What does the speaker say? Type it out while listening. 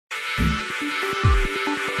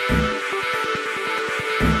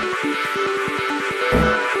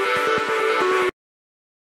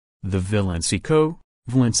The Villancico,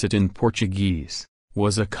 Villancite in Portuguese,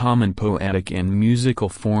 was a common poetic and musical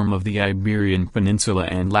form of the Iberian Peninsula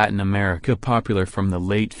and Latin America, popular from the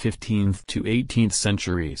late 15th to 18th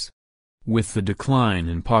centuries. With the decline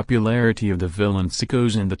in popularity of the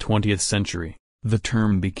villancicos in the 20th century, the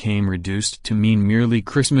term became reduced to mean merely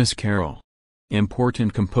Christmas carol.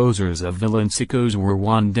 Important composers of villancicos were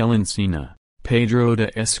Juan de Encina, Pedro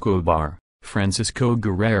de Escobar, Francisco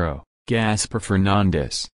Guerrero, Gaspar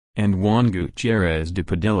Fernandez, and Juan Gutierrez de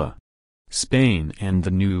Padilla. Spain and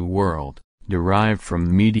the New World, derived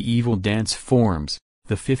from medieval dance forms.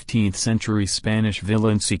 The 15th century Spanish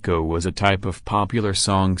villancico was a type of popular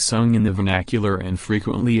song sung in the vernacular and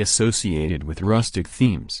frequently associated with rustic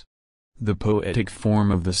themes. The poetic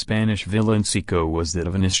form of the Spanish villancico was that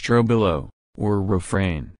of an estribillo, or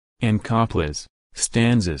refrain, and coplas,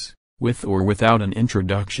 stanzas, with or without an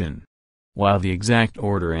introduction. While the exact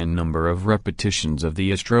order and number of repetitions of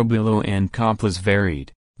the estribillo and coplas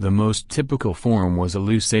varied, the most typical form was a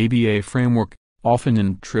loose ABA framework, often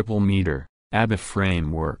in triple meter, ABBA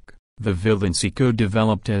framework. The villancico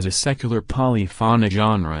developed as a secular polyphonic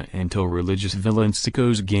genre until religious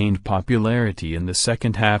villancicos gained popularity in the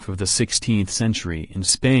second half of the 16th century in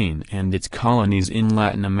Spain and its colonies in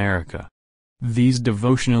Latin America. These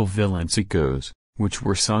devotional villancicos, which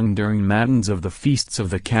were sung during matins of the feasts of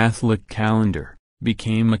the Catholic calendar,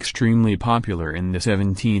 became extremely popular in the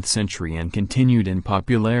 17th century and continued in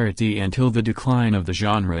popularity until the decline of the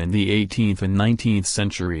genre in the 18th and 19th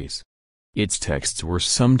centuries. Its texts were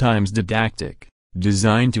sometimes didactic,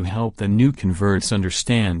 designed to help the new converts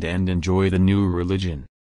understand and enjoy the new religion.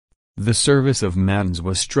 The service of matins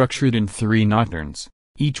was structured in 3 nocturnes,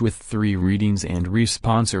 each with 3 readings and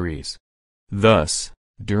responsories. Thus,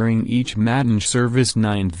 during each matin service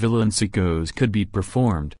 9 villancicos could be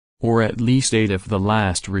performed, or at least 8 if the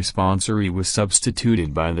last responsory was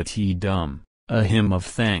substituted by the Te Deum, a hymn of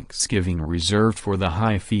thanksgiving reserved for the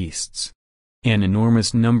high feasts. An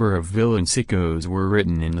enormous number of villancicos were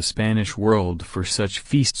written in the Spanish world for such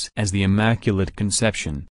feasts as the Immaculate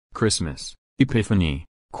Conception, Christmas, Epiphany,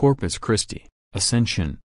 Corpus Christi,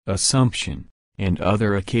 Ascension, Assumption, and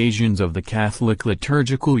other occasions of the Catholic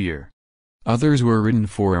liturgical year. Others were written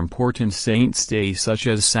for important saints' days such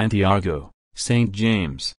as Santiago, St.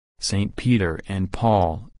 James, St. Peter and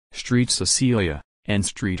Paul, Street Cecilia, and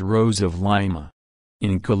Street Rose of Lima.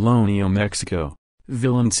 In colonial Mexico,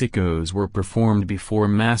 villancicos were performed before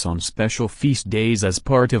Mass on special feast days as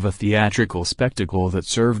part of a theatrical spectacle that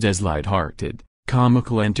served as light-hearted,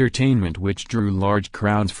 comical entertainment which drew large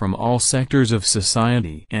crowds from all sectors of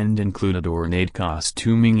society and included ornate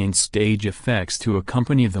costuming and stage effects to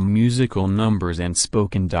accompany the musical numbers and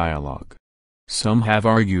spoken dialogue. Some have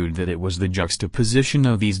argued that it was the juxtaposition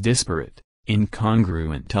of these disparate,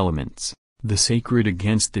 incongruent elements, the sacred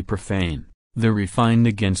against the profane, the refined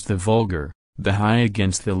against the vulgar, the high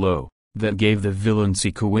against the low, that gave the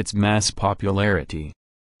villancico its mass popularity.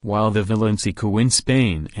 While the villancico in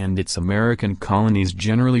Spain and its American colonies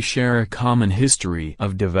generally share a common history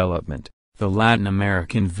of development, the Latin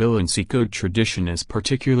American villancico tradition is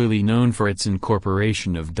particularly known for its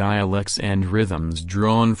incorporation of dialects and rhythms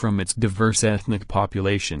drawn from its diverse ethnic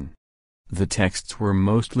population. The texts were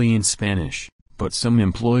mostly in Spanish, but some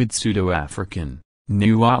employed Pseudo-African,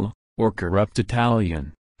 Nahuatl, or corrupt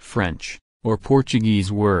Italian, French, or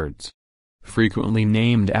Portuguese words, frequently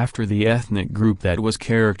named after the ethnic group that was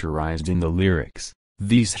characterized in the lyrics.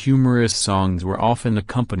 These humorous songs were often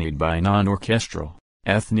accompanied by non-orchestral,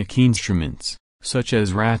 ethnic instruments, such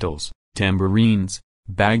as rattles, tambourines,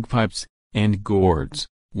 bagpipes, and gourds,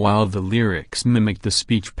 while the lyrics mimicked the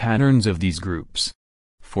speech patterns of these groups.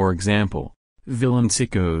 For example,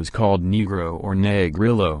 villancicos called Negro or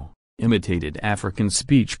Negrillo imitated African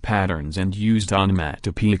speech patterns and used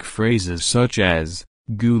onomatopoeic phrases such as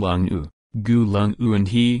gulung and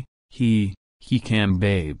he cam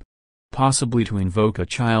babe, possibly to invoke a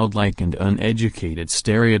childlike and uneducated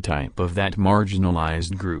stereotype of that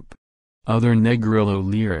marginalized group. Other Negrillo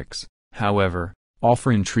lyrics, however,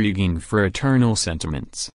 offer intriguing fraternal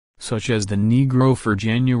sentiments, such as the Negro for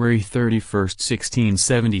January 31,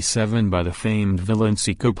 1677 by the famed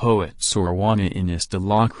villancico poet Sor Juana Inés de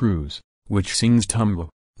la Cruz, which sings tumba,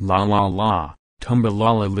 la la la, tumba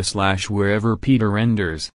la la la / wherever Peter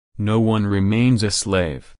enters, no one remains a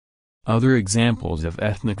slave. Other examples of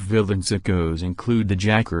ethnic villancicos include the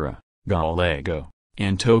Jacura, Gallego,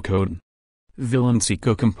 and Tocotan.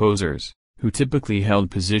 Villancico composers, who typically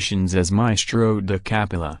held positions as maestro de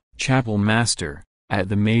capilla, chapel master, at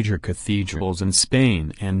the major cathedrals in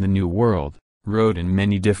Spain and the New World, wrote in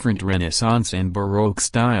many different Renaissance and Baroque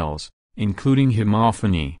styles, including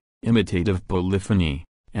homophony, imitative polyphony,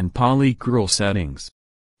 and polychoral settings.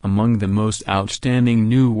 Among the most outstanding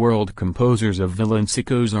New World composers of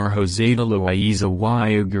villancicos are José de Loaiza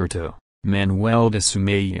y Agurto, Manuel de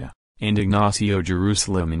Sumaya, and Ignacio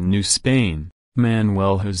Jerusalem in New Spain,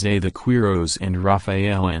 Manuel José de Quiros and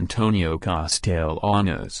Rafael Antonio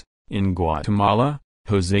Castellanos, in Guatemala,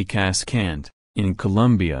 José Cascante, in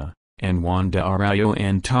Colombia, and Juan de Araujo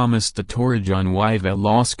and Tomás de Torrejón y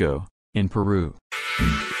Velasco, in Peru.